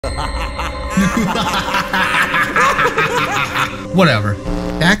Whatever.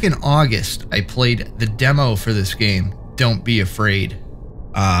 Back in August, I played the demo for this game, Don't Be Afraid. It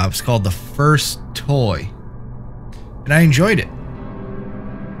was called The First Toy. And I enjoyed it.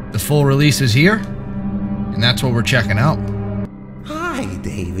 The full release is here, and that's what we're checking out. Hi,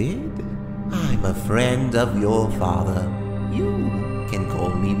 David. I'm a friend of your father. You can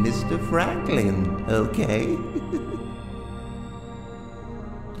call me Mr. Franklin, okay?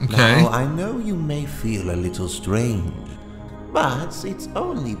 Okay. Now, I know you may feel a little strange, but it's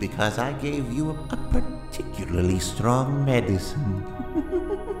only because I gave you a particularly strong medicine.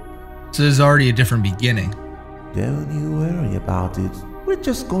 So there's already a different beginning. Don't you worry about it. We're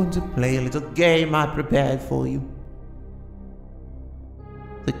just going to play a little game I prepared for you.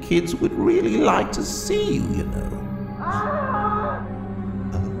 The kids would really like to see you, you know.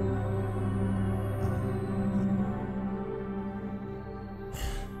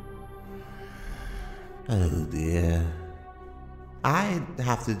 Oh dear. I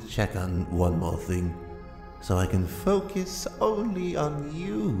have to check on one more thing, so I can focus only on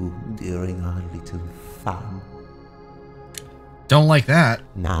you during our little fun. Don't like that.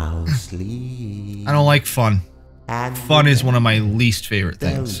 Now sleep. I don't like fun. And Fun is one of my least favorite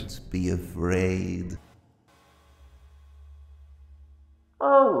things. don't be afraid.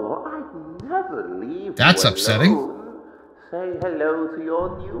 Oh, I'd never leave That's you upsetting. alone. Say hello to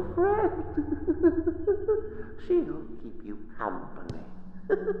your new friend. She'll keep you company.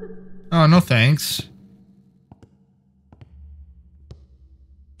 Oh, no thanks.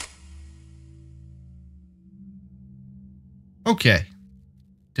 Okay.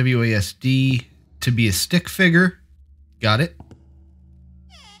 WASD to be a stick figure. Got it.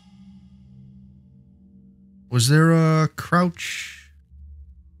 Was there a crouch?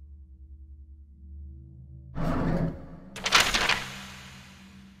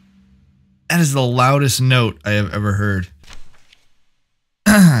 That is the loudest note I have ever heard.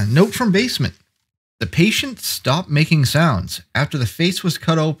 Note from basement. The patient stopped making sounds after the face was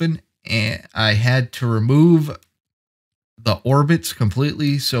cut open, and I had to remove the orbits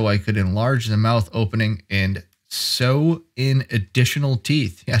completely so I could enlarge the mouth opening and sew in additional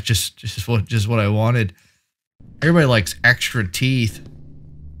teeth. Yeah, just what I wanted. Everybody likes extra teeth.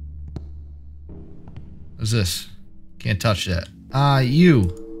 What's this? Can't touch that.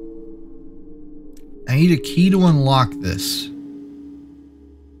 You. I need a key to unlock this.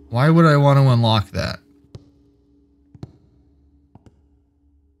 Why would I want to unlock that?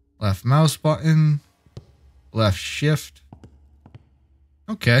 Left mouse button. Left shift.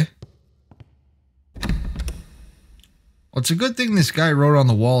 Okay. Well, it's a good thing this guy wrote on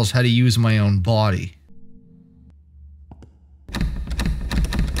the walls how to use my own body.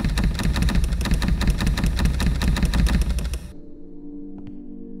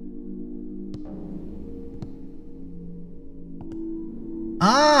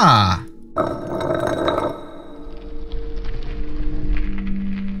 Ah!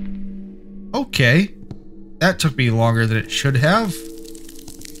 Okay. That took me longer than it should have.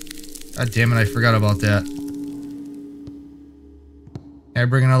 God damn it, I forgot about that. Can I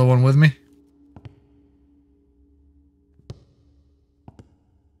bring another one with me?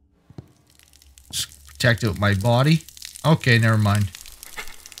 Just protect it with my body. Okay, never mind.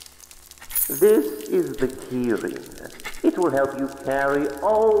 This is the key ring. It will help you carry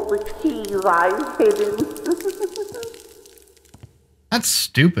all the keys I've hidden. That's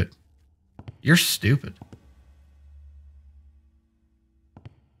stupid. You're stupid.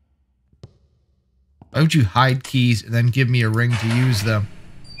 Why would you hide keys and then give me a ring to use them?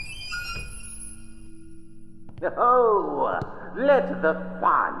 Oh, let the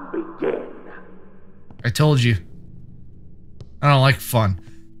fun begin. I told you. I don't like fun.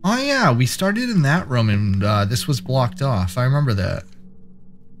 Oh yeah, we started in that room and this was blocked off. I remember that.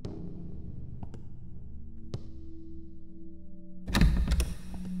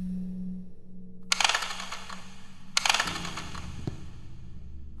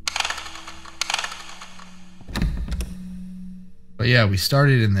 But yeah, we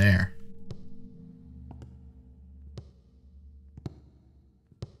started in there.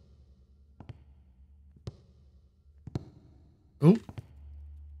 Oh.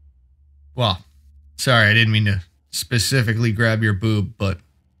 Well, sorry, I didn't mean to specifically grab your boob, but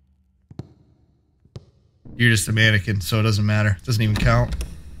you're just a mannequin, so it doesn't matter. It doesn't even count.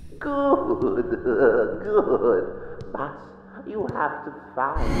 Good, good. But you have to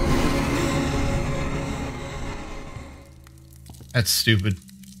find. That's stupid.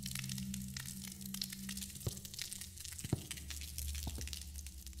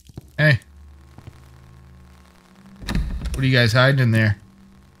 Hey. What are you guys hiding in there?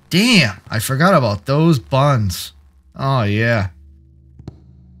 Damn, I forgot about those buns. Oh, yeah.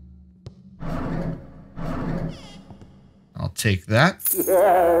 I'll take that. Yes,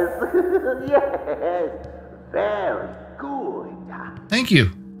 yes, very good. Thank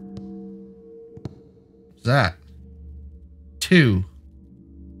you. What's that? 2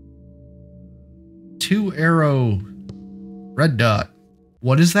 arrow red dot.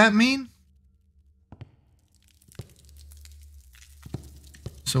 What does that mean?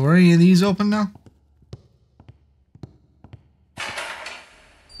 So are any of these open now?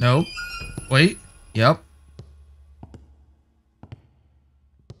 Nope. Wait. Yep.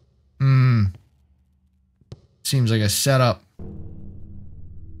 Seems like a setup.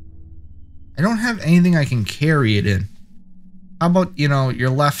 I don't have anything I can carry it in. How about, you know, your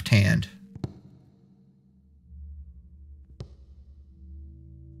left hand?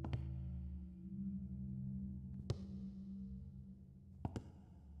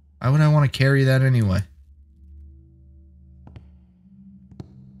 Why would I want to carry that anyway?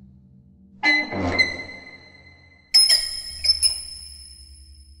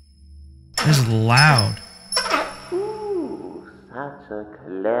 This is loud. Ooh, such a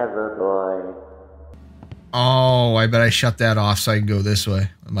clever boy. Oh, I bet I shut that off so I can go this way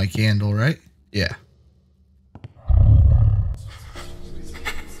with my candle, right? Yeah.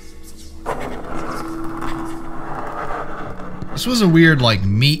 This was a weird, like,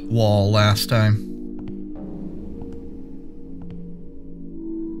 meat wall last time.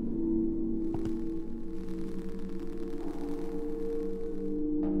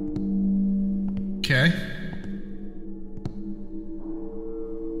 Okay.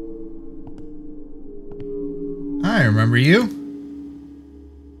 I remember you.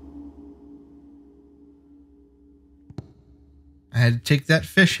 I had to take that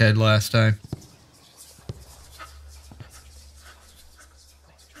fish head last time.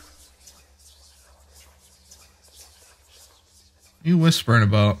 What are you whispering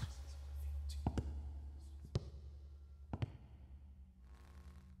about?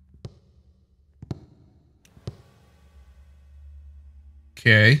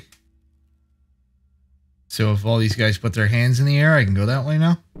 Okay. So if all these guys put their hands in the air, I can go that way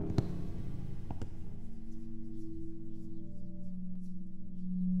now?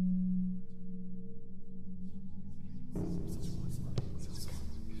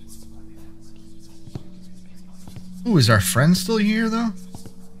 Ooh, is our friend still here, though?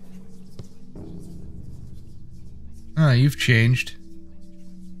 Ah, you've changed.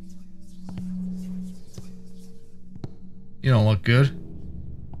 You don't look good.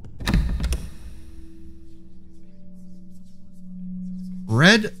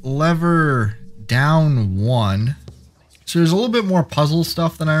 Red lever down 1. So there's a little bit more puzzle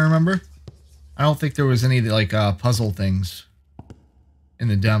stuff than I remember. I don't think there was any, like, puzzle things in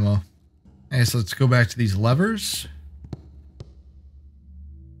the demo. Okay, so let's go back to these levers.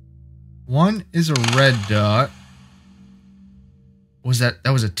 1 is a red dot. Was that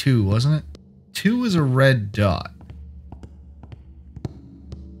was a 2, wasn't it? 2 is a red dot.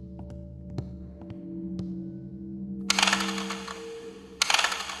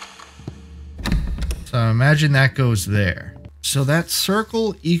 So imagine that goes there. So that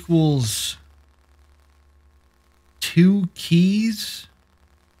circle equals 2 keys.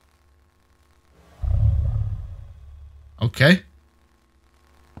 Okay.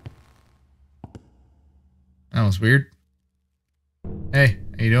 That was weird. Hey,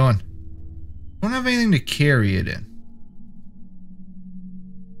 how you doing? Don't have anything to carry it in.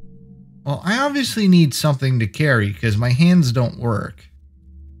 Well, I obviously need something to carry because my hands don't work.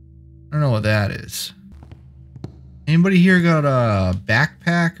 I don't know what that is. Anybody here got a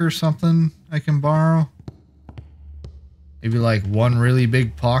backpack or something I can borrow? Maybe like one really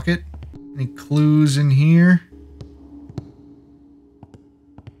big pocket? Any clues in here?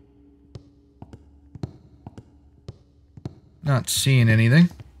 Not seeing anything.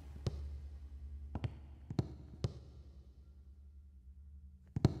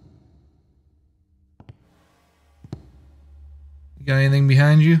 You got anything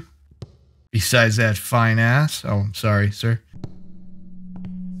behind you? Besides that fine ass? Oh, I'm sorry, sir.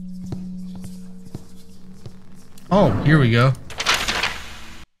 Oh, here we go.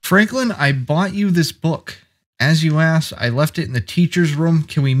 Franklin, I bought you this book. As you asked, I left it in the teacher's room.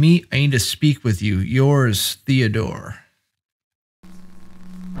 Can we meet? I need to speak with you. Yours, Theodore.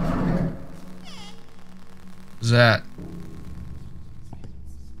 What's that?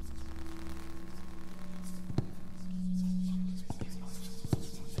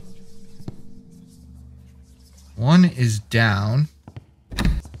 One is down.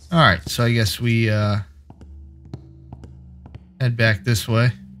 Alright, so I guess we head back this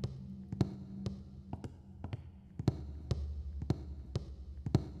way.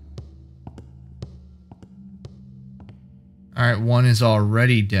 Alright, one is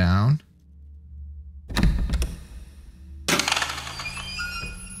already down.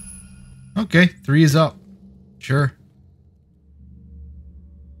 Okay, 3 is up. Sure.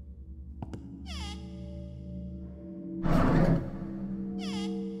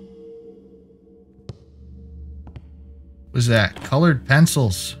 What's that? Colored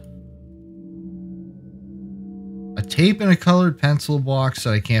pencils. A tape and a colored pencil box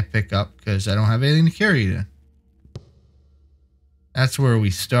that I can't pick up because I don't have anything to carry it in. That's where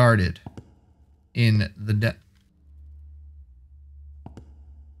we started. In the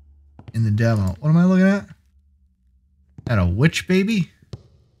demo. What am I looking at? At a witch baby?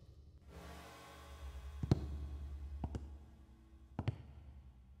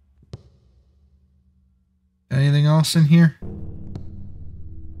 Anything else in here?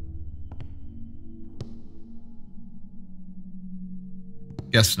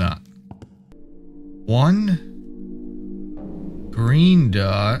 Guess not. 1 green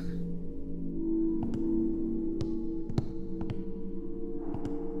dot.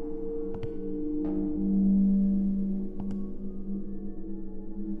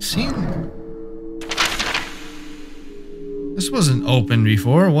 This wasn't open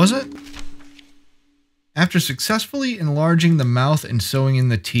before, was it? After successfully enlarging the mouth and sewing in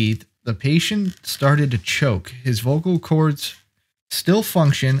the teeth, the patient started to choke. His vocal cords still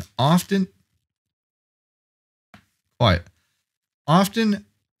function, often quiet. Often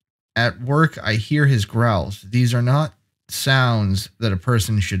at work, I hear his growls. These are not sounds that a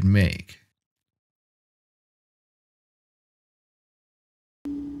person should make.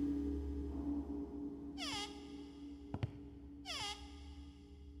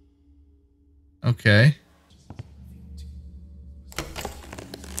 Okay.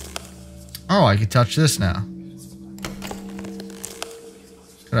 Oh, I can touch this now.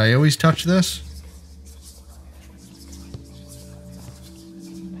 Could I always touch this?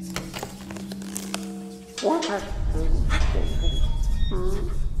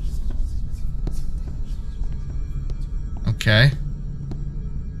 Okay.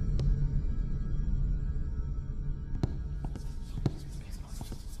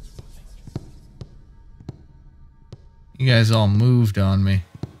 You guys all moved on me.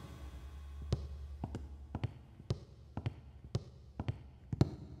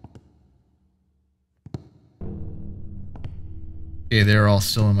 Okay, they're all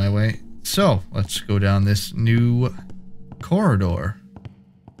still in my way. So, let's go down this new corridor.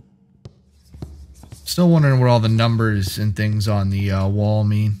 Still wondering what all the numbers and things on the wall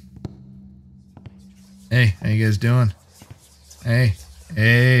mean. Hey, how you guys doing? Hey,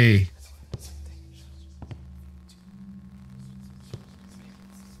 hey.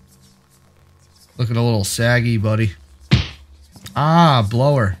 Looking a little saggy, buddy. Ah,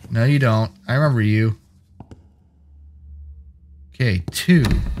 blower. No, you don't. I remember you. Okay, 2.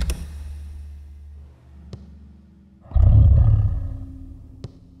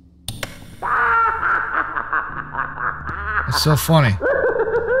 That's so funny.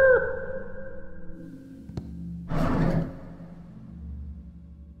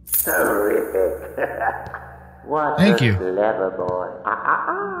 Terrific. What Thank a you. clever boy.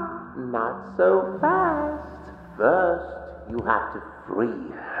 Not so fast. First, you have to free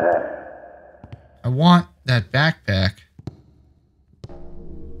her. I want that backpack.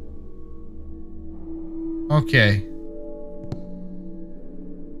 Okay.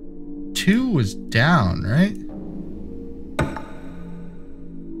 2 was down, right?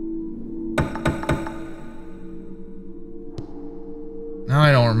 Now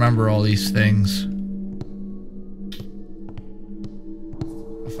I don't remember all these things.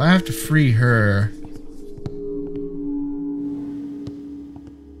 If I have to free her...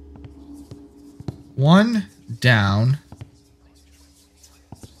 One down.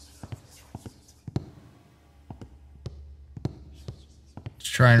 Let's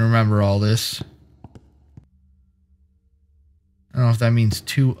try and remember all this. I don't know if that means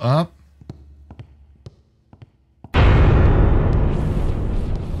 2 up.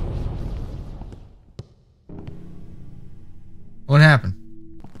 What happened?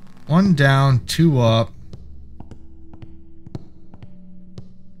 1 down, 2 up.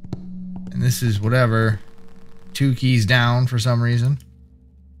 And this is whatever. 2 keys down for some reason.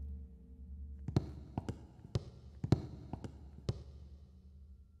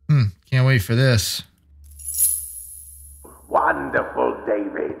 Can't wait for this. Wonderful,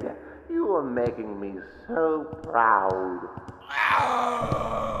 David. You are making me so proud.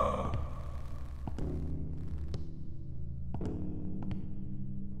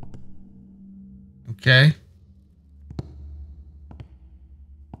 Okay.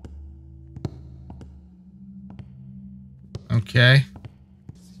 Okay.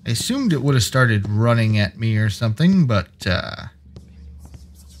 I assumed it would have started running at me or something, but,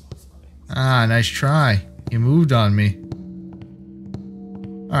 nice try. You moved on me.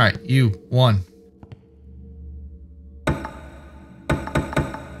 Alright, you, 1.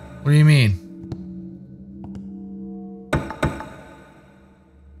 What do you mean?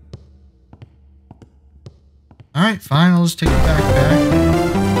 Alright, fine, I'll just take it back.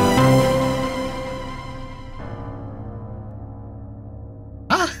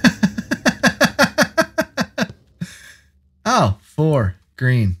 Oh, 4.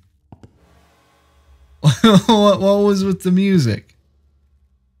 Green. what was with the music?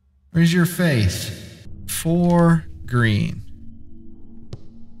 Where's your face? 4. Green.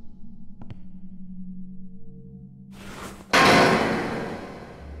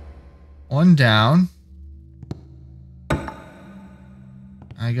 One down.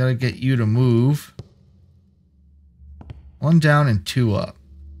 I gotta get you to move. 1 down and 2 up.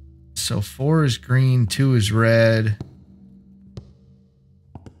 So 4 is green, 2 is red.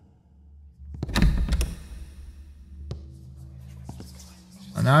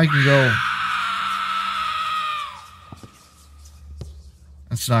 Well, now I can go.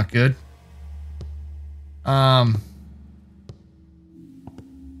 That's not good. I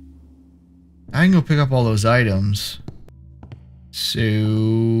can go pick up all those items. So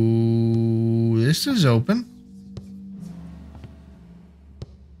this is open.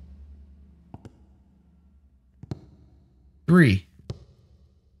 Three.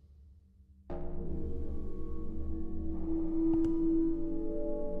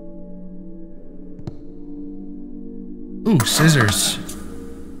 Ooh, scissors.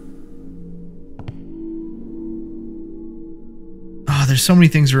 Oh, there's so many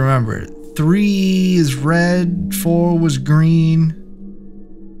things to remember. 3 is red, 4 was green.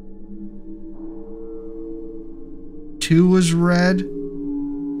 2 was red.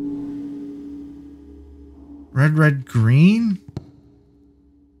 Red, green?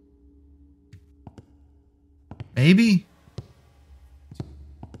 Maybe?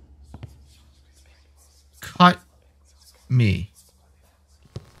 Cut me.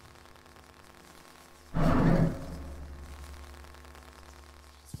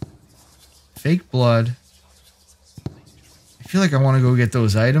 Fake blood. I feel like I want to go get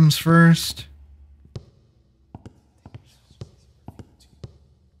those items first.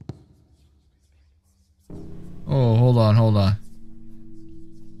 Oh, hold on.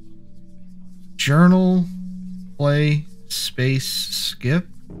 Journal, play, space, skip.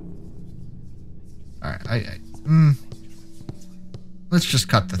 Alright, let's just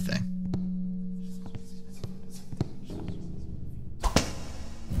cut the thing.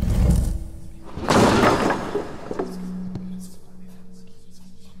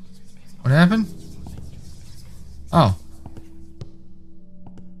 What happened? Oh.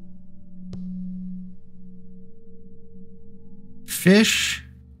 Fish.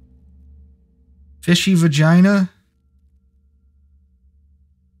 Fishy vagina.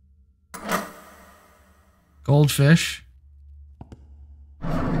 Goldfish.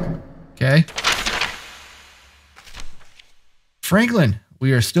 Okay. Franklin,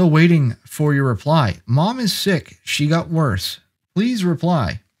 we are still waiting for your reply. Mom is sick. She got worse. Please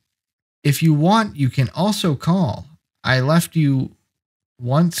reply. If you want, you can also call. I left you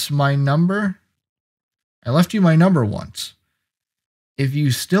my number once. If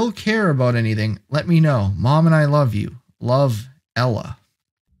you still care about anything, let me know. Mom and I love you. Love, Ella.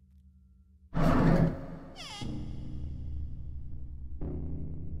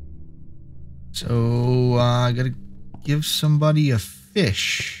 So, I gotta give somebody a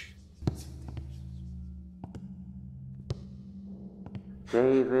fish.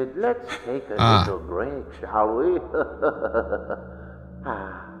 David, let's take a little break, shall we?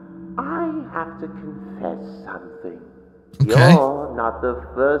 I have to confess something. Okay. You're not the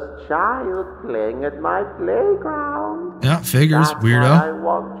first child playing at my playground. Yeah, figures, That's weirdo. why I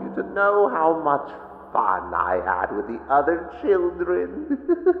want you to know how much fun I had with the other children.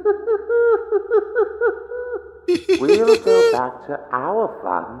 We'll go back to our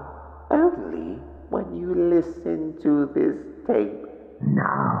fun only when you listen to this tape.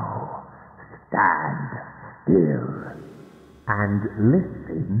 Now, stand still and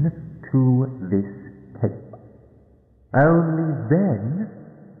listen to this tape. Only then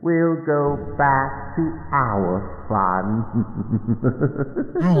we'll go back to our fun.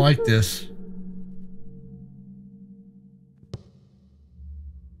 I don't like this.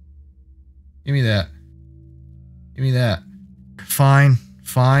 Give me that. Give me that. Fine.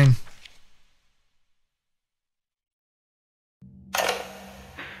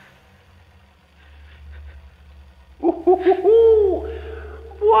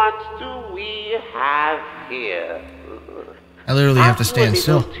 we have here? I literally have to stand Are you a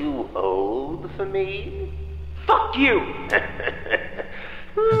still. little too old for me? Fuck you!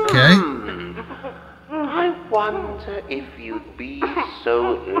 Okay. I wonder if you'd be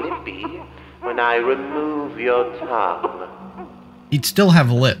so lippy when I remove your tongue. He'd still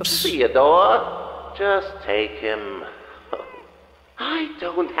have lips. Theodore, just take him. I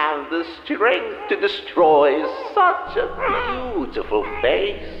don't have the strength to destroy such a beautiful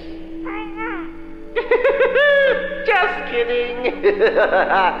face. Just kidding.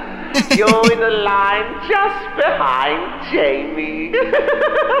 You're in the line just behind Jamie.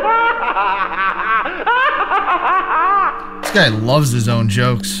 This guy loves his own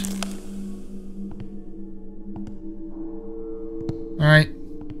jokes. Alright.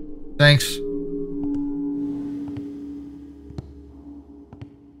 Thanks.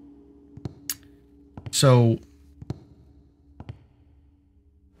 So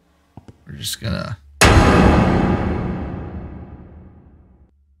we're just gonna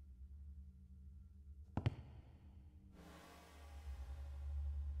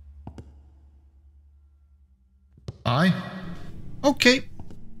Hi. Okay.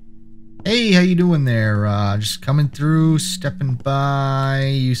 Hey, how you doing there? Just coming through, stepping by.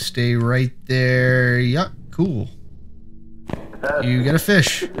 You stay right there. Yup, cool. You get a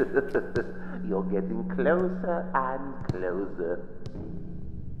fish. You're getting closer and closer.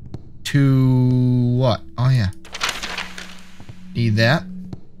 To what? Oh, yeah. Need that.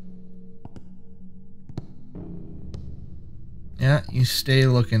 Yeah, you stay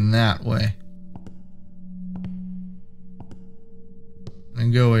looking that way.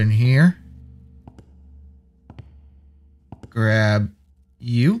 And go in here. Grab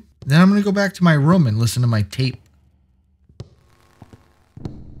you. Then I'm going to go back to my room and listen to my tape.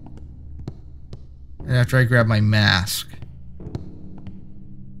 And after I grab my mask.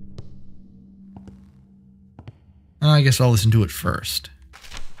 I guess I'll listen to it first.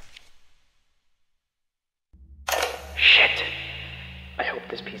 Shit. I hope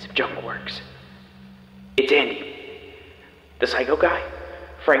this piece of junk works. It's Andy. The psycho guy.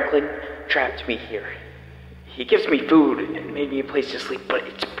 Franklin trapped me here. He gives me food and made me a place to sleep, but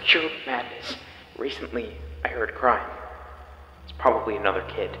it's pure madness. Recently, I heard crying. It's probably another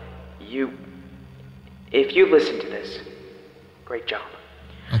kid. If you listen to this, great job.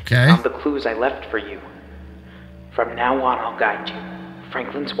 Okay. Found the clues I left for you. From now on, I'll guide you.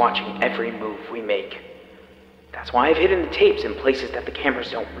 Franklin's watching every move we make. That's why I've hidden the tapes in places that the cameras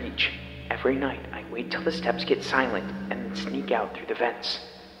don't reach. Every night, I wait till the steps get silent and then sneak out through the vents.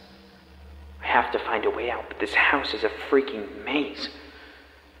 I have to find a way out, but this house is a freaking maze.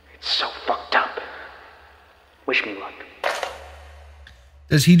 It's so fucked up. Wish me luck.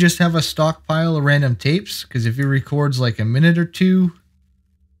 Does he just have a stockpile of random tapes? Because if he records like a minute or two,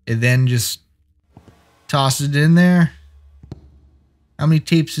 and then just tosses it in there, how many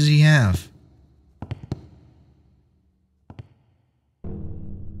tapes does he have?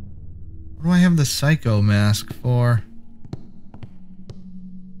 What do I have the psycho mask for?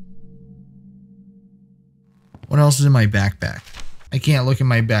 What else is in my backpack? I can't look in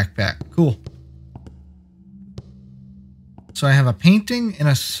my backpack. Cool. So I have a painting and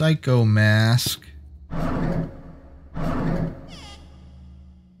a psycho mask.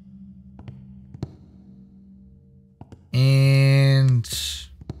 And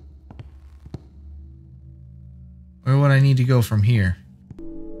where would I need to go from here?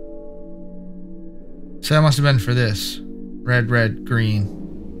 So that must have been for this. Red, red, green.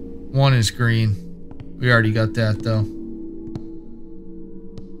 One is green. We already got that though.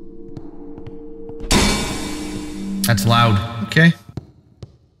 That's loud. Okay.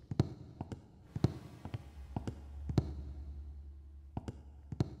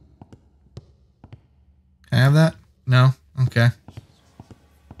 Can I have that? No? Okay.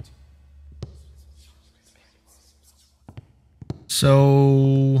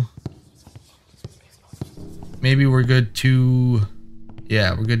 So maybe we're good to...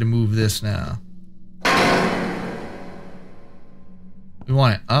 Yeah, we're good to move this now. We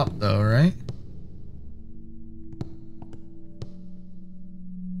want it up though, right?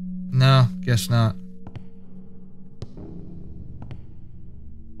 No, guess not.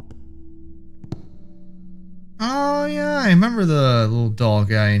 Oh yeah, I remember the little doll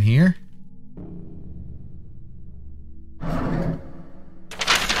guy in here.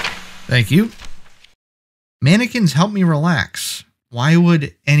 Thank you. Mannequins help me relax. Why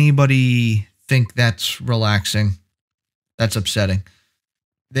would anybody think that's relaxing? That's upsetting.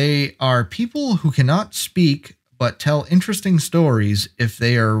 They are people who cannot speak but tell interesting stories if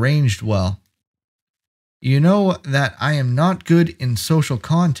they are arranged well. You know that I am not good in social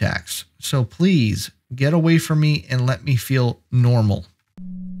contacts, so please get away from me and let me feel normal.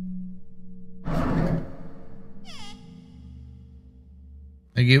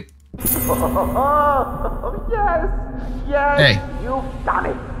 Thank you. Oh, yes! Yes! Hey. You've done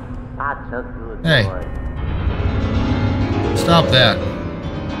it! Such a good Hey. boy. Stop that.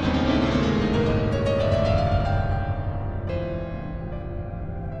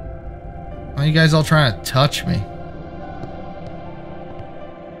 Why are you guys all trying to touch me?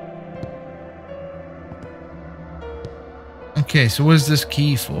 Okay, so what is this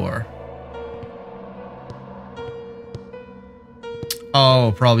key for?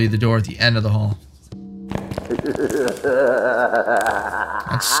 Oh, probably the door at the end of the hall.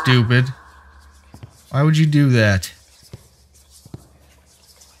 That's stupid. Why would you do that?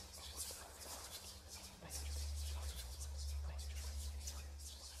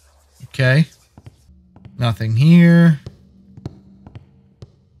 Okay. Nothing here.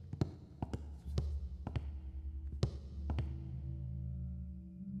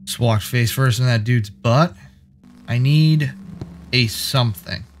 Just walked face first in that dude's butt. I need a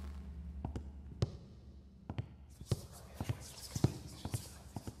something.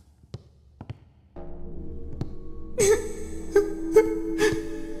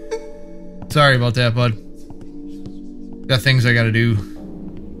 Sorry about that, bud. Got things I gotta do.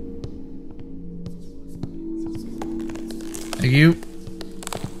 Thank you.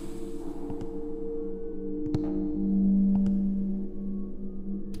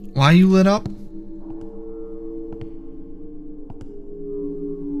 Why you lit up?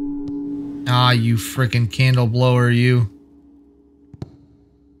 Ah, you frickin' candle blower, you.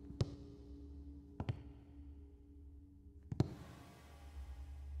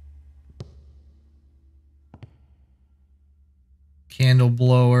 Candle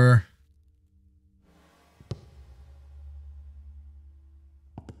blower.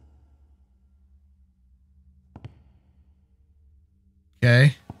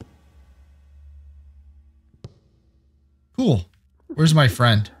 Okay. Cool. Where's my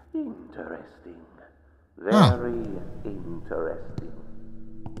friend? Interesting. Huh. Very interesting.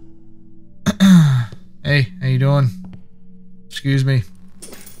 Hey, how you doing? Excuse me.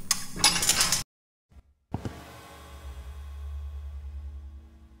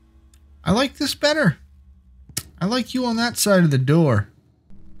 I like this better. I like you on that side of the door.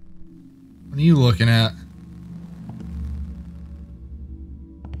 What are you looking at?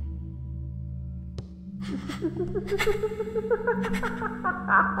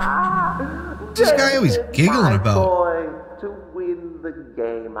 What's this guy always giggling My about? boy, to win the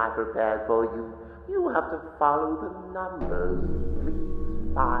game I prepared for you, you have to follow the numbers.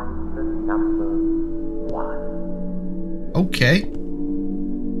 Please find the number 1. Okay.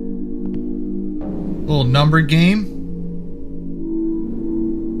 Little number game.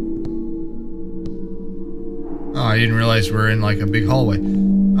 Oh, I didn't realize we're in like a big hallway.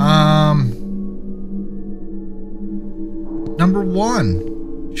 Number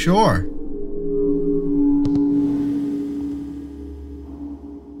 1. Sure.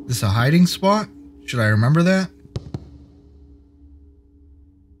 This a hiding spot? Should I remember that?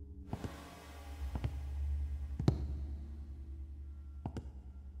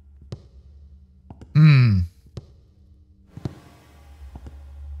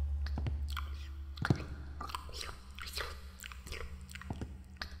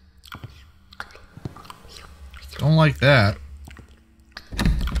 Don't like that.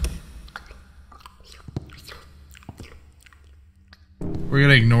 We're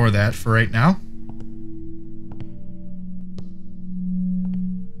gonna ignore that for right now.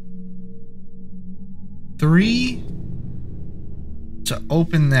 Three to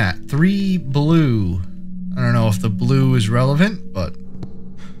open that. 3 blue. I don't know if the blue is relevant, but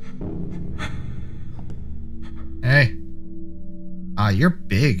hey. Ah, you're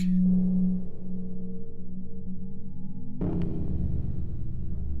big.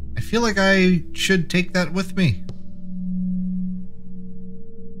 I feel like I should take that with me.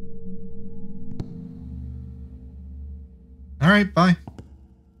 Alright, bye.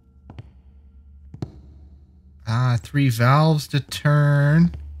 3 valves to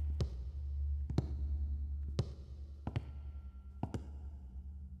turn.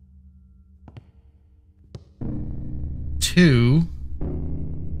 Two.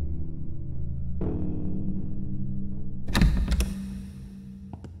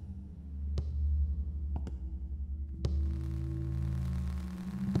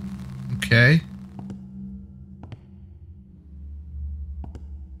 Okay.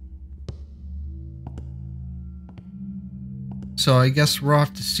 So I guess we're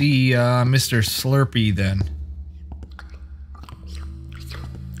off to see Mr. Slurpee then.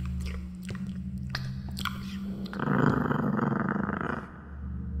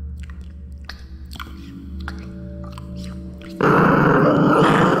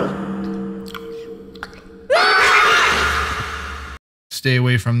 Stay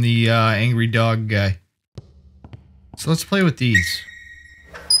away from the angry dog guy. So let's play with these.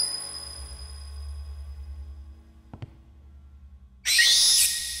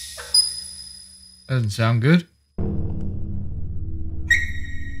 Doesn't sound good.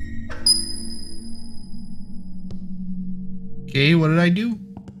 Okay, what did I do?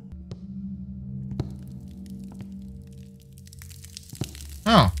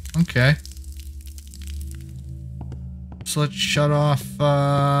 Oh, okay. So let's shut off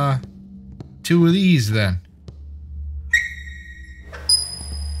 2 of these then.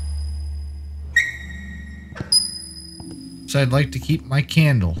 So I'd like to keep my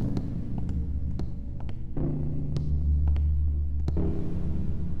candle.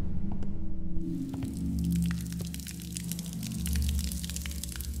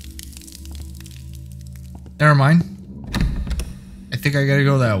 Never mind. I think I gotta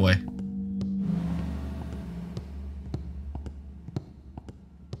go that way.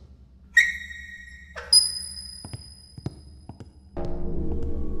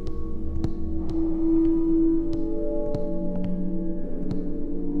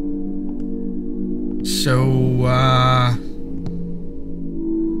 So,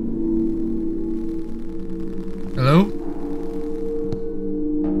 hello?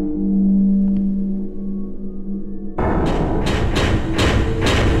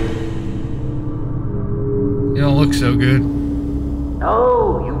 You don't look so good.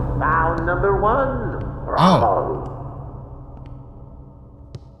 Oh, you found number 1. Bravo.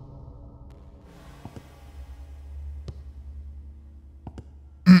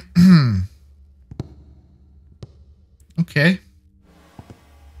 Okay.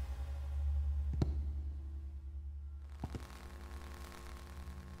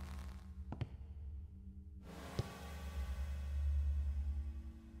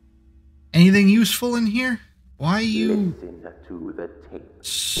 Anything useful in here? Why are you Listen to the tape.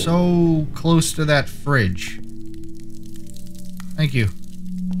 so close to that fridge? Thank you.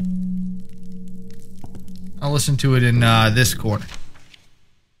 I'll listen to it in this corner.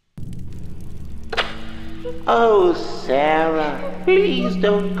 Oh, Sarah, please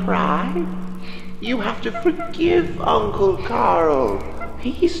don't cry. You have to forgive Uncle Carl.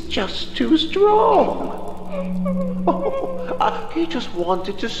 He's just too strong. Oh, he just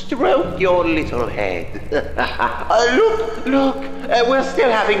wanted to stroke your little head. Look, we're still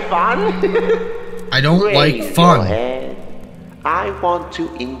having fun. I don't like Raise fun. your head. I want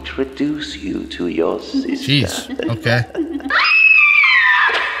to introduce you to your sister. Jeez, okay.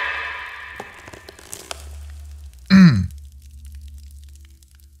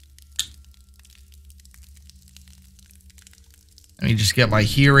 Let me just get my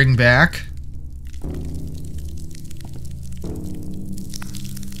hearing back.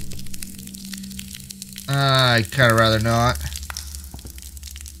 I'd kind of rather not.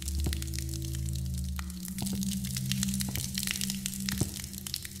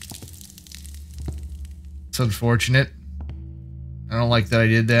 It's unfortunate. I don't like that I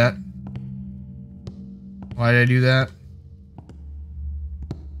did that. Why did I do that?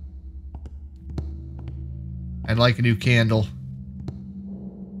 I'd like a new candle.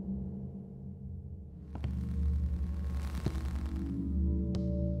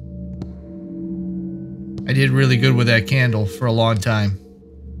 I did really good with that candle for a long time.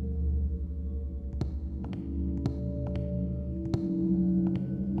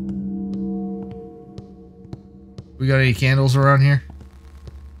 We got any candles around here?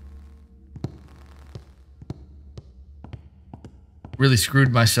 Really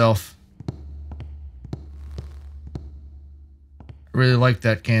screwed myself. I really like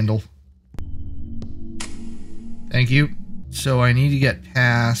that candle. Thank you. So I need to get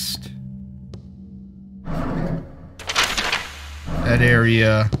past that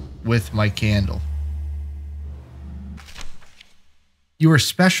area with my candle. You are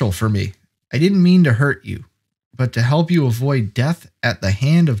special for me. I didn't mean to hurt you, but to help you avoid death at the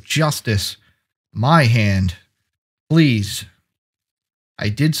hand of justice, my hand. Please. I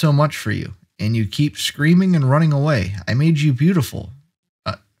did so much for you, and you keep screaming and running away. I made you beautiful.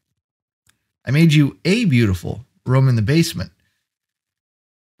 I made you a beautiful room in the basement.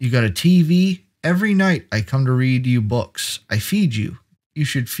 You got a TV. Every night I come to read you books. I feed you. You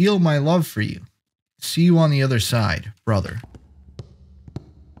should feel my love for you. See you on the other side, brother.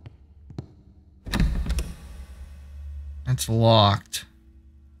 That's locked.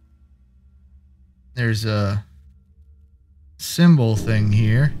 There's a symbol thing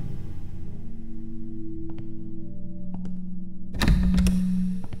here.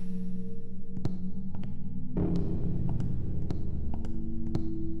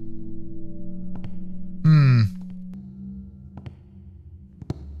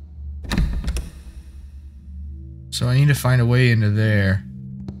 So I need to find a way into there.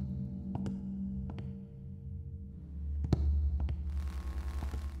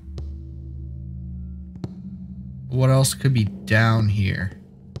 What else could be down here?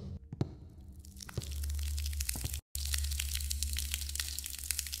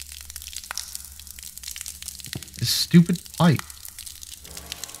 This stupid pipe.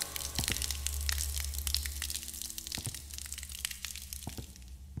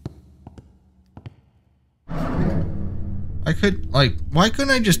 I could, like, why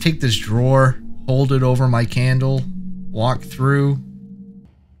couldn't I just take this drawer, hold it over my candle, walk through?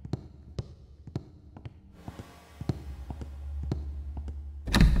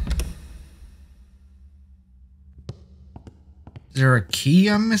 Is there a key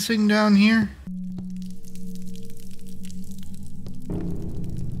I'm missing down here?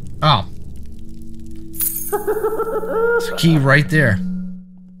 Oh. There's a key right there.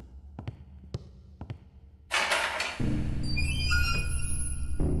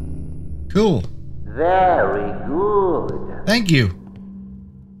 Cool. Very good. Thank you.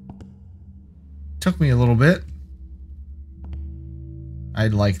 Took me a little bit.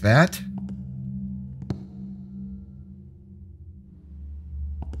 I'd like that.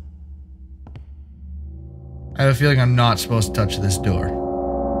 I have a feeling I'm not supposed to touch this door.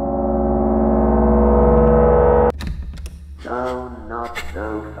 No, not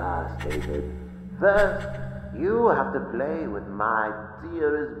so fast, David. First, you have to play with my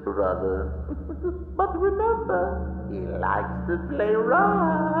dearest brother. But remember, he likes to play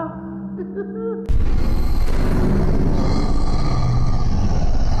rough.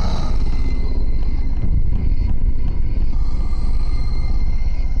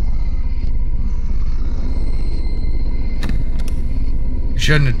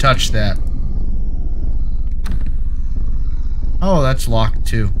 Shouldn't have touched that. Oh, that's locked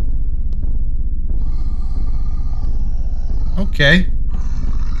too. Okay.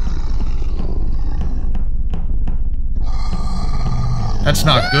 That's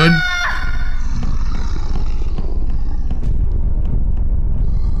not good.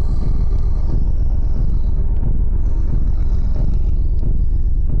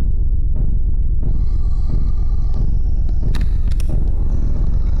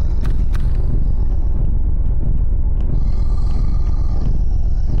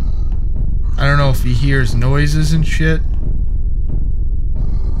 I don't know if he hears noises and shit.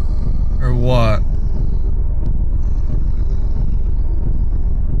 Or what?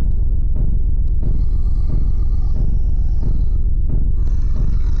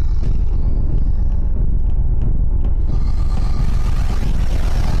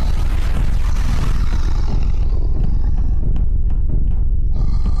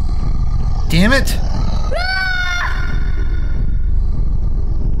 Damn it!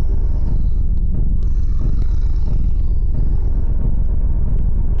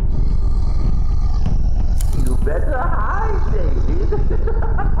 You better hide, David.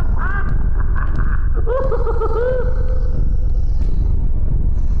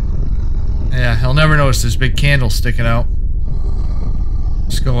 Yeah, he'll never notice this big candle sticking out.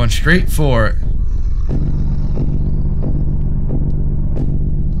 Just going straight for it.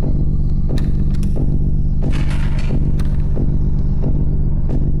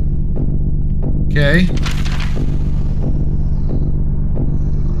 Okay.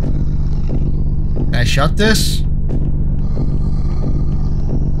 Can I shut this?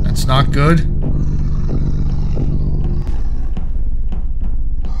 That's not good.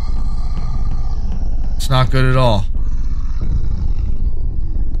 It's not good at all.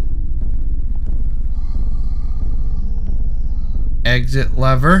 Exit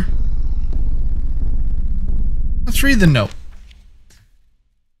lever. Let's read the note.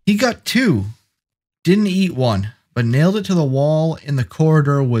 He got 2. Didn't eat one, but nailed it to the wall in the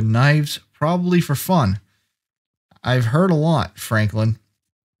corridor with knives, probably for fun. I've heard a lot, Franklin,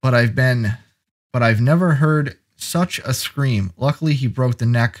 but I've never heard such a scream. Luckily, he broke the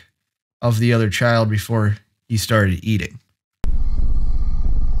neck of the other child before he started eating.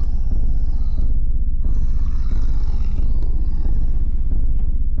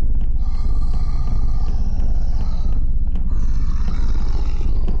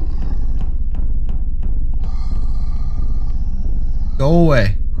 Go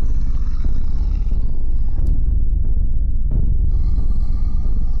away.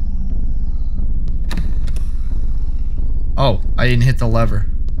 didn't hit the lever.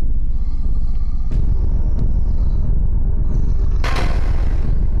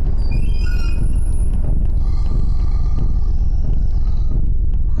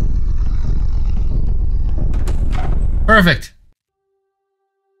 Perfect.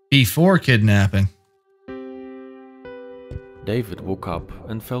 Before kidnapping. David woke up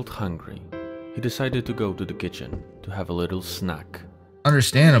and felt hungry. He decided to go to the kitchen to have a little snack.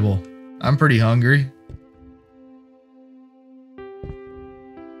 Understandable. I'm pretty hungry.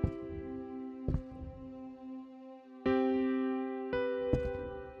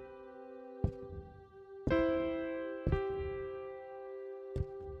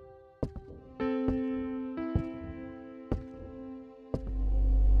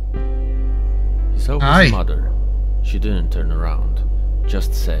 He saw Hi. his mother. She didn't turn around,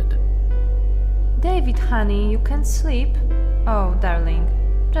 just said, David, honey, you can't sleep? Oh, darling,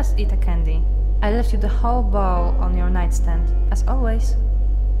 just eat a candy. I left you the whole bowl on your nightstand, as always.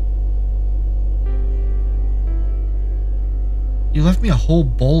 You left me a whole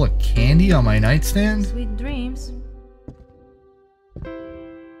bowl of candy on my nightstand? Sweet dreams.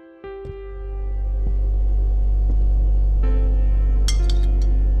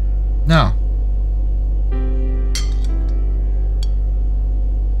 No.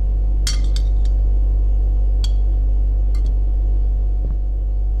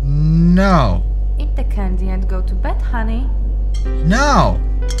 No. Eat the candy and go to bed, honey. No.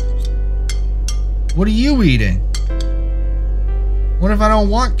 What are you eating? What if I don't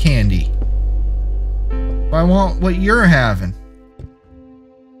want candy? If I want what you're having?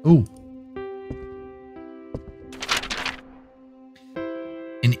 Ooh.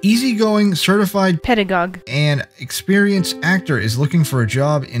 An easygoing, certified Pedagogue. and experienced actor is looking for a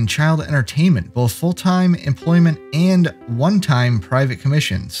job in child entertainment, both full-time employment and one-time private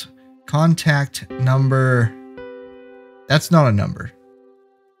commissions. Contact number... That's not a number.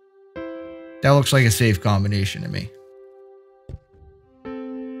 That looks like a safe combination to me.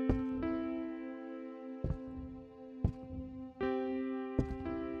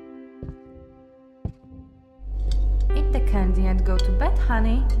 Eat the candy and go to bed,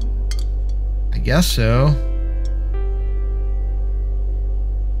 honey. I guess so.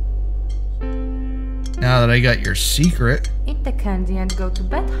 Now that I got your secret, Eat the candy and go to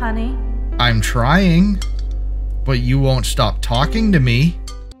bed, honey. I'm trying, but you won't stop talking to me.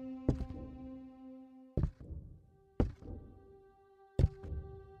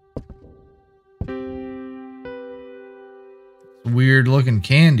 Weird looking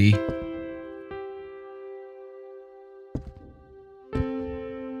candy.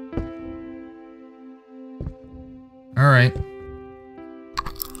 All right.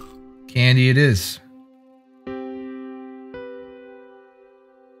 Candy it is.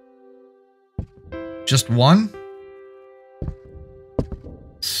 Just one?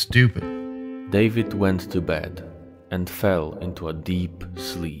 Stupid. David went to bed and fell into a deep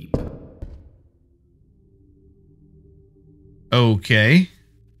sleep. Okay.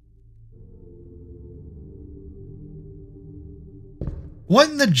 What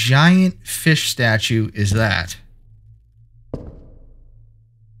in the giant fish statue is that?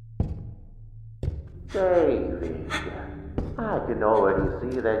 David, I can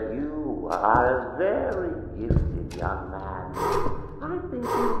already see that you are a very gifted young man. I think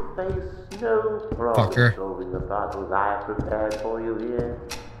you face no problem Fucker. solving the puzzles I have prepared for you here.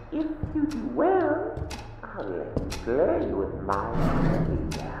 If you do well, I'll let you play with my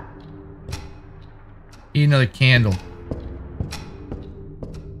idea. Eat another candle.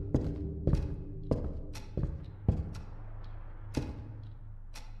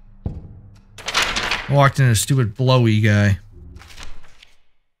 Walked into a stupid blowy guy.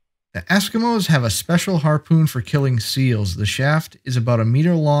 The Eskimos have a special harpoon for killing seals. The shaft is about 1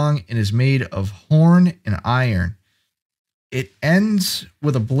 meter long and is made of horn and iron. It ends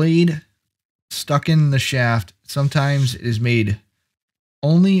with a blade stuck in the shaft. Sometimes it is made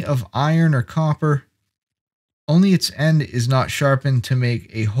only of iron or copper. Only its end is not sharpened to make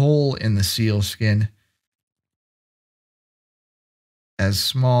a hole in the seal skin. As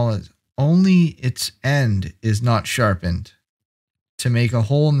small as only its end is not sharpened to make a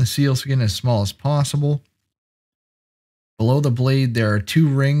hole in the seal skin as small as possible. Below the blade, there are 2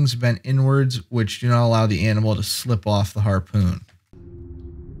 rings bent inwards, which do not allow the animal to slip off the harpoon.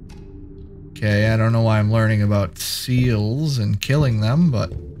 Okay, I don't know why I'm learning about seals and killing them,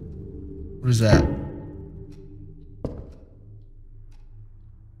 but what is that?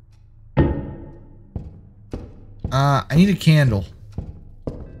 I need a candle.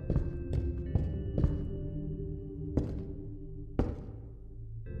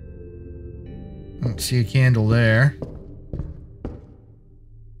 Don't see a candle there.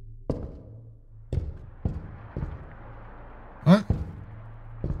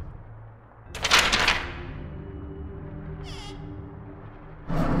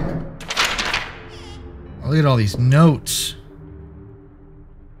 look at all these notes.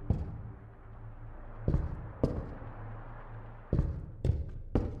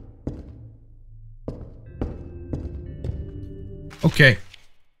 Okay.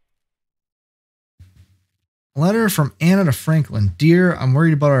 Letter from Anna to Franklin. Dear, I'm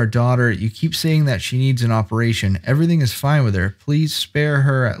worried about our daughter. You keep saying that she needs an operation. Everything is fine with her. Please spare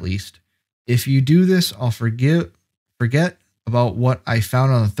her at least. If you do this, I'll forget about what I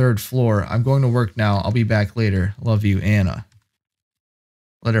found on the 3rd floor. I'm going to work now. I'll be back later. Love you, Anna.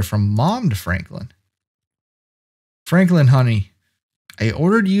 Letter from Mom to Franklin. Franklin, honey, I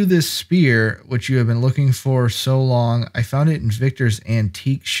ordered you this spear, which you have been looking for so long. I found it in Victor's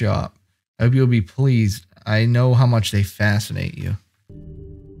antique shop. I hope you'll be pleased. I know how much they fascinate you.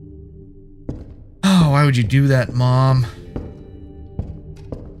 Oh, why would you do that, Mom?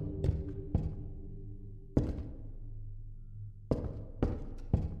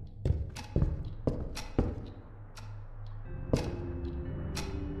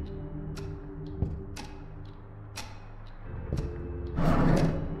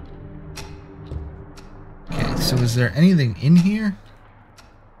 Okay, so is there anything in here?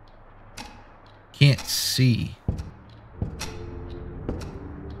 Can't see.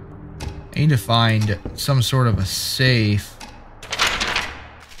 I need to find some sort of a safe.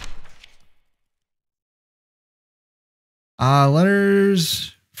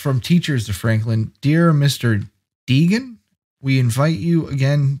 Letters from teachers to Franklin. Dear Mr. Deegan, we invite you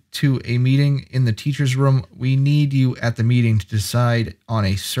again to a meeting in the teacher's room. We need you at the meeting to decide on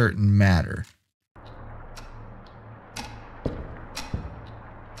a certain matter.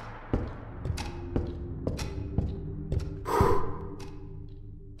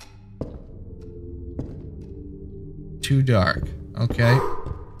 Too dark. Okay.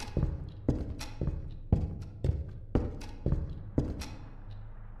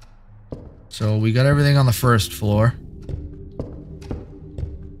 So we got everything on the 1st floor.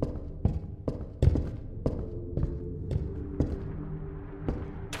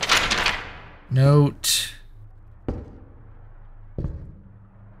 Note.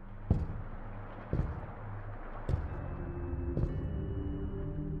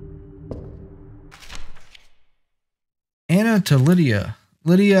 Anna to Lydia.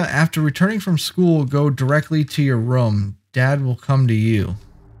 Lydia, after returning from school, go directly to your room. Dad will come to you.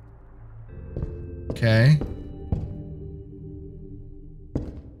 Okay.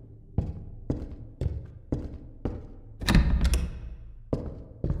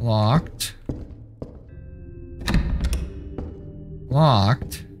 Locked.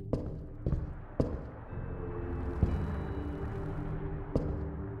 Locked.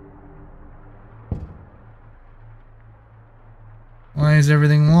 Why is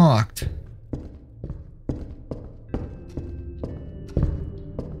everything locked?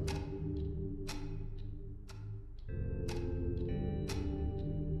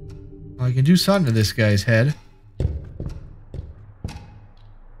 Well, I can do something to this guy's head.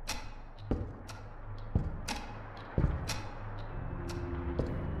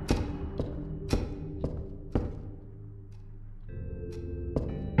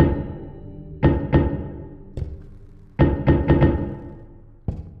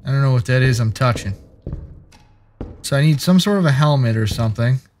 What that is I'm touching. So I need some sort of a helmet or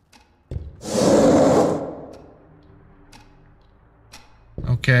something.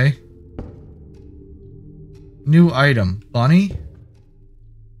 Okay. New item. Bunny?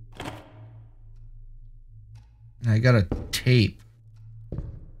 And I got a tape.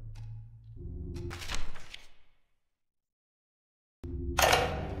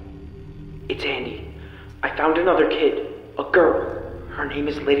 It's Andy. I found another kid. A girl. Her name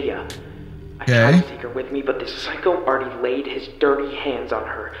is Lydia. I tried to take her with me, but this psycho already laid his dirty hands on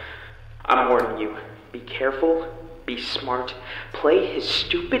her. I'm warning you. Be careful. Be smart. Play his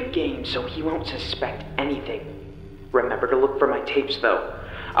stupid game so he won't suspect anything. Remember to look for my tapes, though.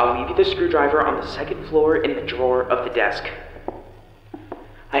 I'll leave you the screwdriver on the 2nd floor in the drawer of the desk.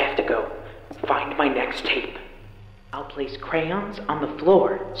 I have to go. Find my next tape. I'll place crayons on the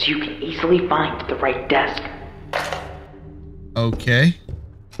floor so you can easily find the right desk. Okay.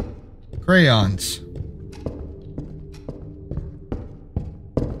 Crayons.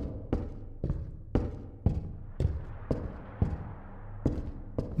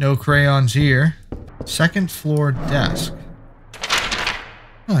 No crayons here. 2nd floor desk.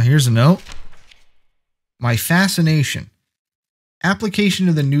 Oh, here's a note. My fascination. Application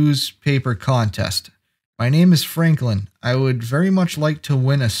to the newspaper contest. My name is Franklin. I would very much like to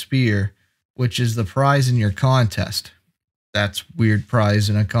win a spear, which is the prize in your contest. That's weird prize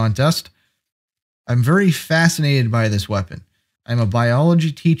in a contest. I'm very fascinated by this weapon. I'm a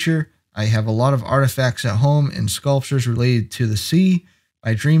biology teacher. I have a lot of artifacts at home and sculptures related to the sea.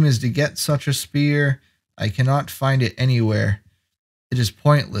 My dream is to get such a spear. I cannot find it anywhere. It is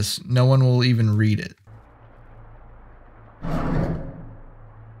pointless. No one will even read it.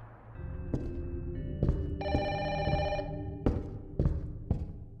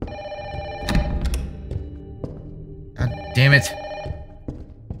 God damn it.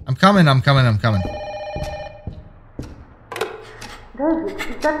 I'm coming. David,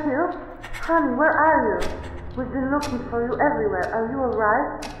 is that you? Honey, where are you? We've been looking for you everywhere. Are you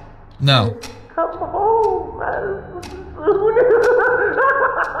alright? No. Come home as soon.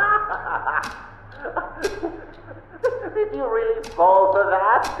 Did you really fall for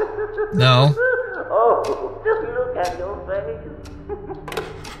that? No. Oh, just look at your face.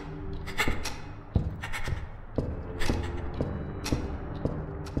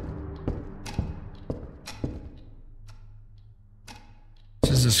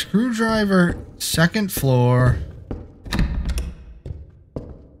 This is a screwdriver, second floor.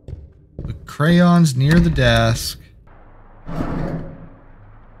 With crayons near the desk.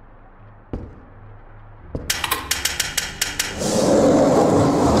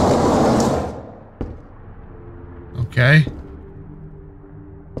 Okay.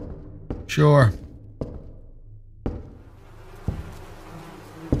 Sure.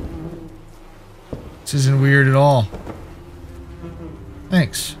 This isn't weird at all.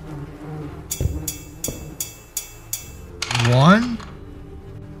 Thanks. 1.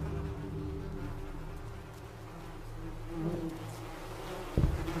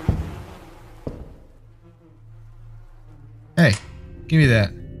 Hey, give me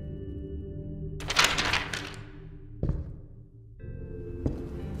that.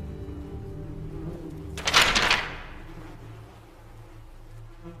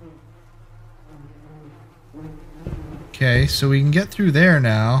 Okay, so we can get through there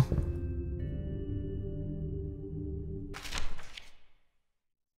now.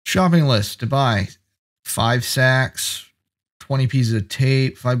 Shopping list to buy. 5 sacks, 20 pieces of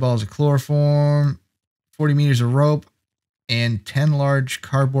tape, 5 balls of chloroform, 40 meters of rope, and 10 large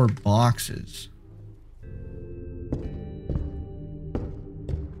cardboard boxes.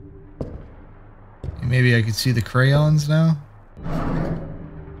 Maybe I could see the crayons now. I'm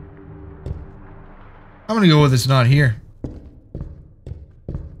gonna go with it's not here.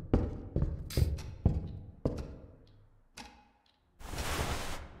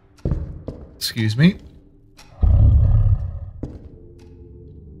 Excuse me.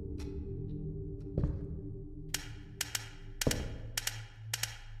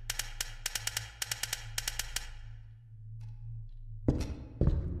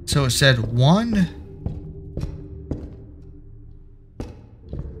 So it said 1.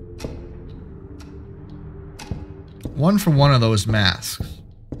 One for one of those masks.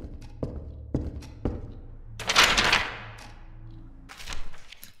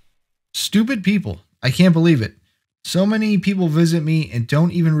 Stupid people. I can't believe it. So many people visit me and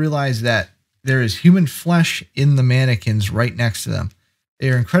don't even realize that there is human flesh in the mannequins right next to them. They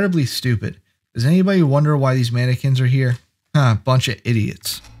are incredibly stupid. Does anybody wonder why these mannequins are here? Bunch of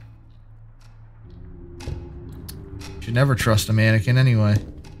idiots. Should never trust a mannequin anyway.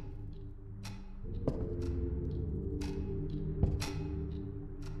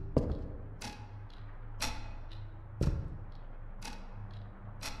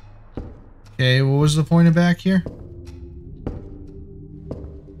 Okay, what was the point of back here?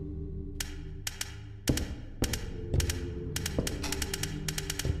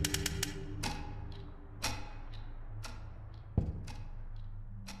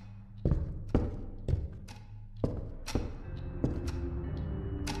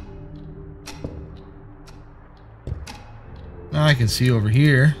 Now I can see over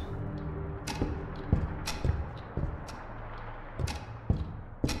here.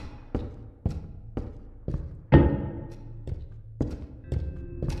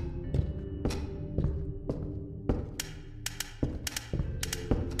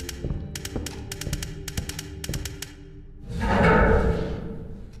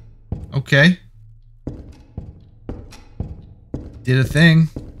 Okay. Did a thing.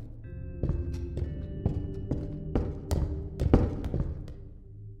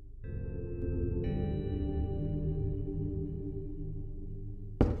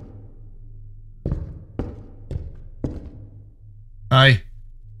 Hi.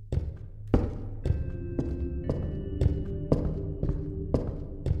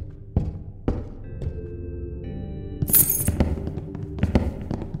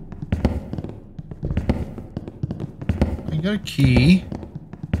 I got a key.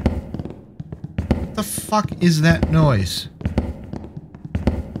 What the fuck is that noise?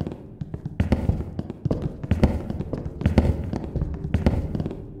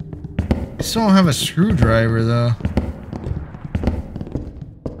 still don't have a screwdriver, though.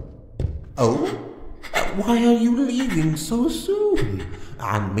 Oh? Why are you leaving so soon?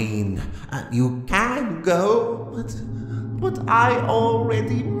 I mean, you can go, but I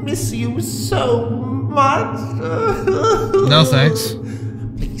already miss you so much. No thanks.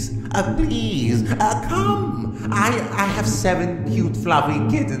 Please, come. I have 7 cute fluffy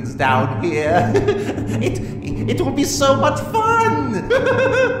kittens down here. It will be so much fun.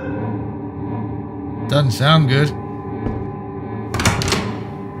 Doesn't sound good.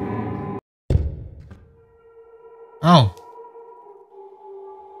 Oh.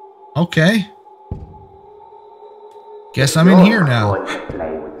 Okay. Guess I'm in here now. You're not going to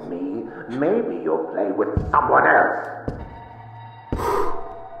play with me. Maybe you'll play with someone else.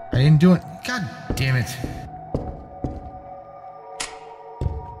 I didn't do it. God damn it.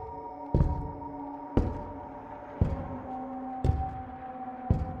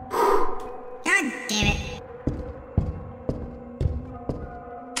 God damn it.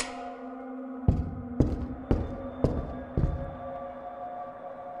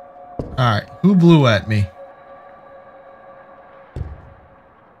 Alright, who blew at me?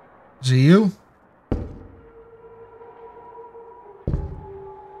 Is it you?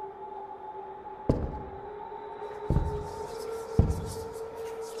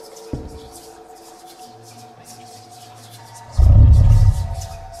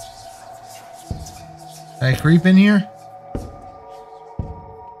 Did I creep in here?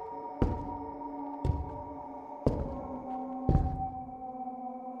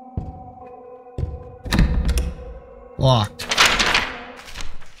 Locked.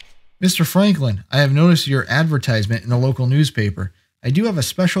 Mr. Franklin, I have noticed your advertisement in the local newspaper. I do have a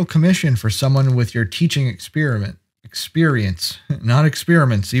special commission for someone with your teaching experience, not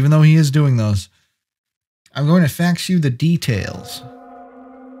experiments, even though he is doing those. I'm going to fax you the details.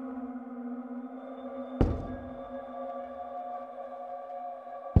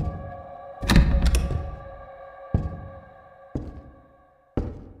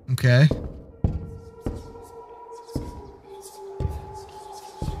 Okay.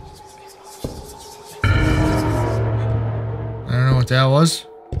 I don't know what that was.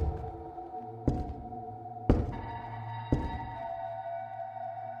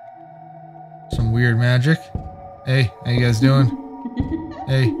 Some weird magic. Hey, how you guys doing?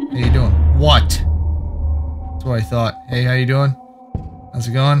 Hey, how you doing? What? That's what I thought. Hey, how you doing? How's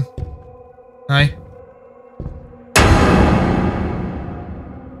it going? Hi.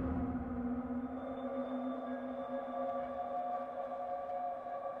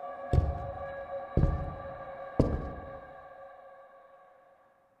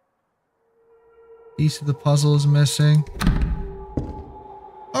 Piece of the puzzle is missing.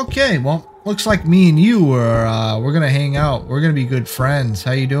 Okay, well, looks like me and you are, we're gonna hang out. We're gonna be good friends.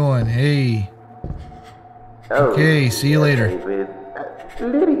 How you doing? Hey. Okay, see you later. David,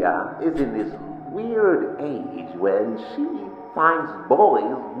 Lydia is in this weird age when she finds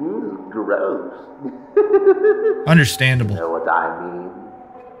boys gross. Understandable. You know what I mean?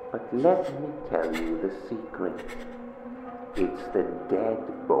 But let me tell you the secret. It's the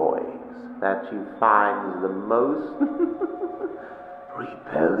dead boys that you find the most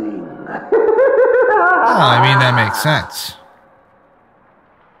repelling. Oh, I mean, that makes sense.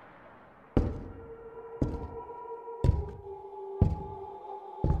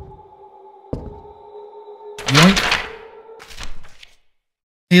 Yoink.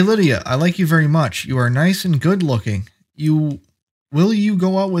 Hey, Lydia, I like you very much. You are nice and good looking. Will you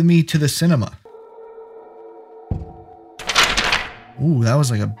go out with me to the cinema? Ooh, that was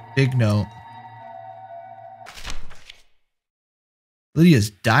like a big note.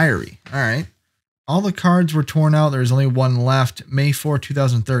 Lydia's diary. All right. All the cards were torn out. There's only one left. May 4,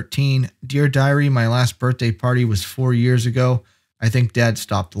 2013. Dear Diary, my last birthday party was 4 years ago. I think Dad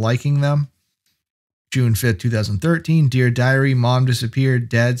stopped liking them. June 5th, 2013. Dear Diary, Mom disappeared.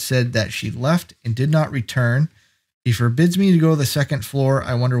 Dad said that she left and did not return. He forbids me to go to the second floor.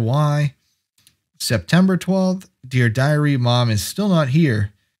 I wonder why. September 12th. Dear Diary, Mom is still not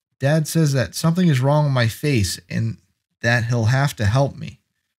here. Dad says that something is wrong with my face and that he'll have to help me.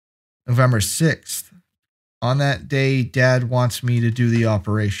 November 6th. On that day, Dad wants me to do the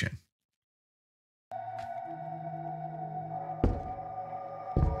operation.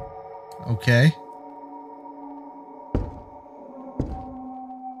 Okay.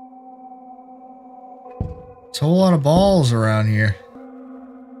 It's a whole lot of balls around here.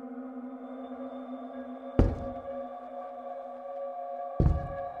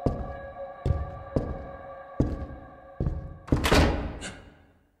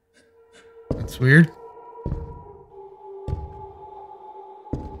 That's weird.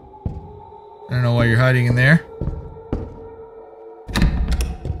 hiding in there.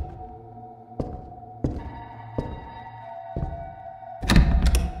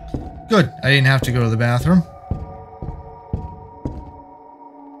 Good. I didn't have to go to the bathroom.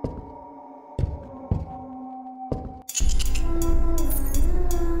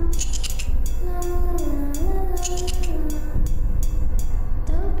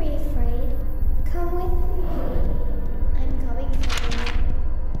 Don't be afraid. Come with me. I'm coming for you.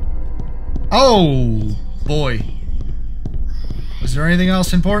 Oh, boy. Was there anything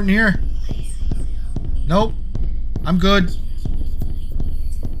else important here? Nope. I'm good.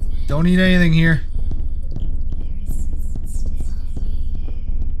 Don't need anything here.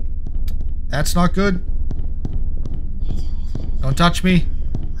 That's not good. Don't touch me.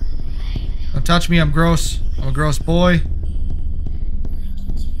 Don't touch me, I'm gross. I'm a gross boy.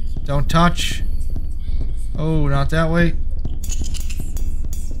 Don't touch. Oh, not that way.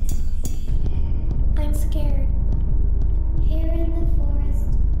 I'm scared. Here in the forest,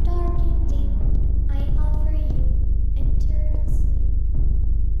 dark and deep, I offer you eternal sleep.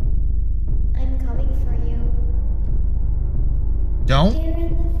 I'm coming for you. Don't. Here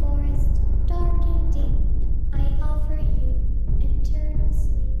in the forest, dark and deep, I offer you eternal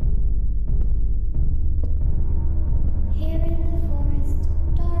sleep. Here in the forest,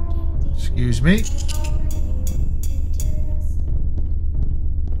 dark and deep, Excuse me. I offer you eternal sleep.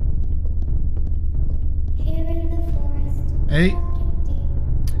 Here in the forest, Hey, dark and deep,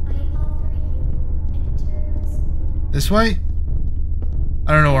 I offer you eternal sleep. this way?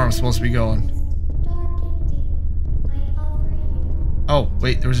 I don't know where I'm supposed to be going. Dark and deep, I offer you. Oh,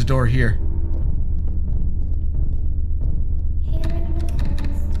 wait, there was a door here. Here in the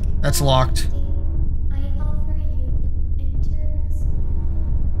forest, That's locked. deep, I offer you eternal sleep.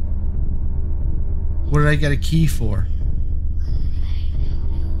 What did I get a key for?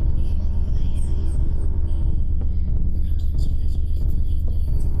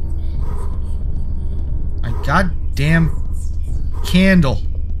 My goddamn candle.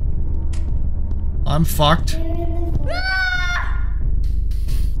 I'm fucked. Here in the forest,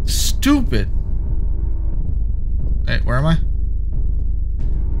 Stupid. Hey, where am I?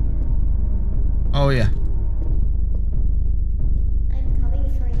 Oh, yeah. I'm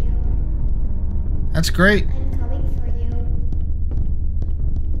coming for you. That's great. I'm coming for you.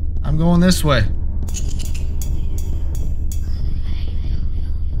 I'm going this way.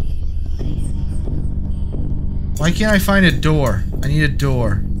 Why can't I find a door? I need a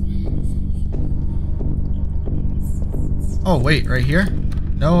door. Oh, wait, right here?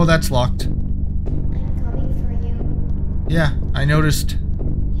 No, that's locked. I'm coming for you. Yeah, I noticed.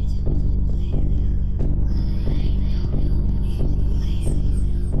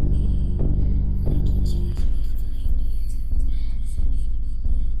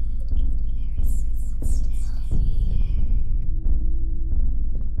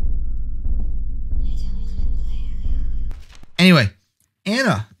 Anyway,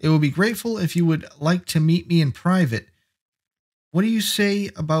 Anna, it would be grateful if you would like to meet me in private. What do you say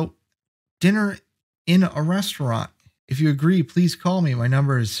about dinner in a restaurant? If you agree, please call me. My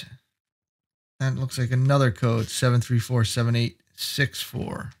number is... That looks like another code,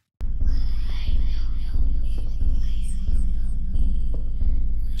 7347864.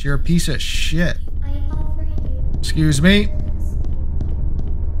 You're a piece of shit. I offer you. Excuse me?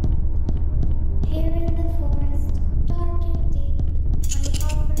 Here in the forest, dark and deep, I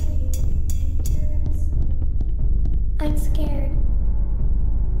offer you eternal sleep. I'm scared.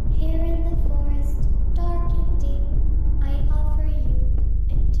 Here in the forest, dark and deep, I offer you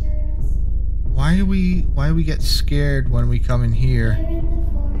eternal sleep. Why do we get scared when we come in here? Here in the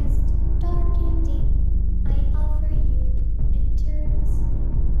forest, dark and deep, I offer you eternal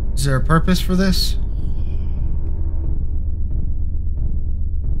sleep. Is there a purpose for this?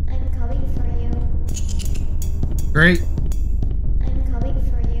 I'm coming for you. Great. I'm coming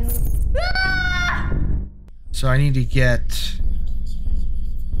for you. So I need to get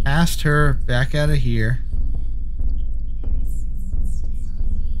past her, back out of here.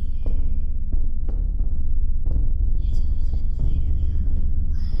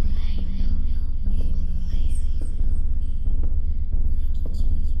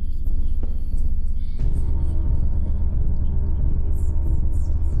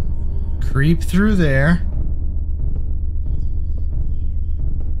 Creep through there.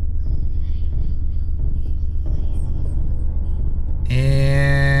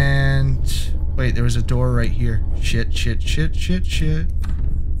 And wait, there was a door right here. Shit.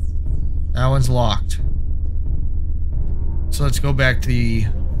 That one's locked. So let's go back to the...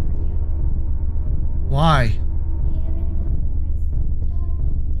 Why?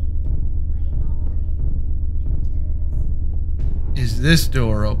 Is this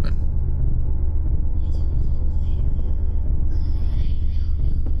door open?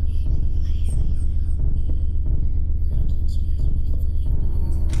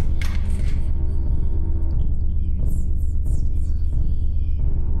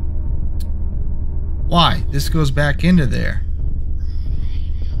 Why? This goes back into there.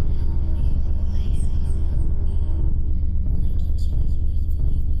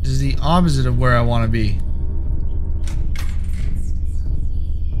 This is the opposite of where I want to be.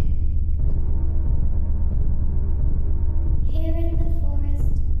 Here in the forest,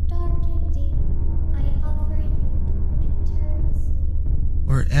 dark and deep, I offer you eternal sleep.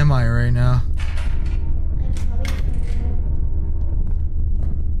 Where am I right now? I'm coming for you.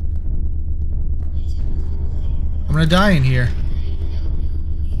 I'm gonna die in here.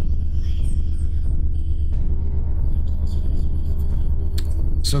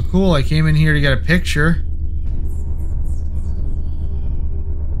 So cool, I came in here to get a picture.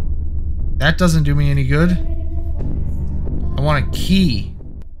 That doesn't do me any good. I want a key.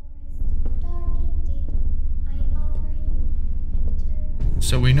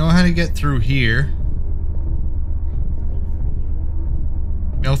 So we know how to get through here.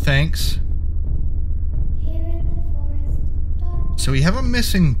 No thanks. So we have a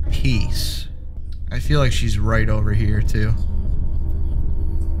missing piece. I feel like she's right over here too.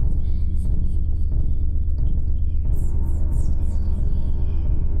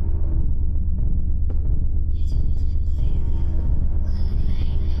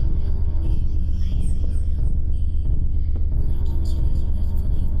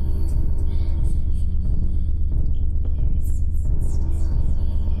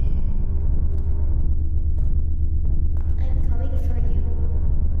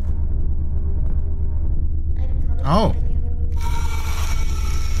 Oh.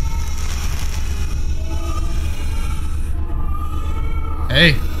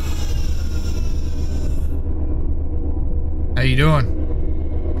 Hey. How you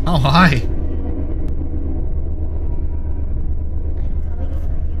doing? Oh, hi.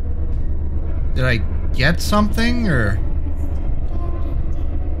 Did I get something or?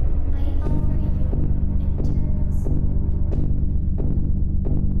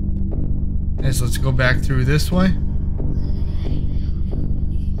 Yes, let's go back through this way.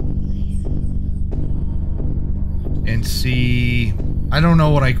 And see... I don't know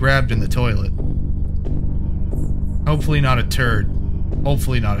what I grabbed in the toilet. Hopefully not a turd.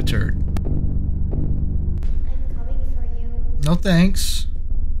 Hopefully not a turd. I'm coming for you. No thanks.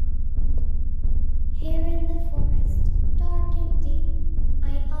 Here in the forest, dark and deep,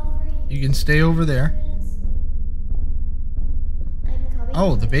 I offer you. You can stay over there. I'm coming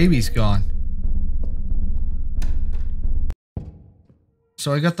Oh, the for baby's gone.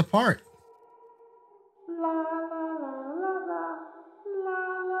 So I got the part.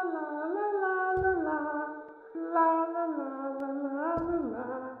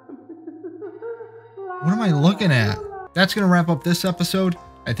 What am I looking at? That's going to wrap up this episode.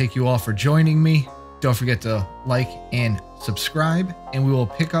 I thank you all for joining me. Don't forget to like and subscribe, and we will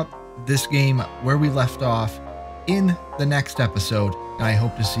pick up this game where we left off in the next episode, and I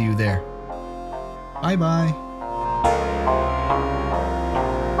hope to see you there. Bye-bye.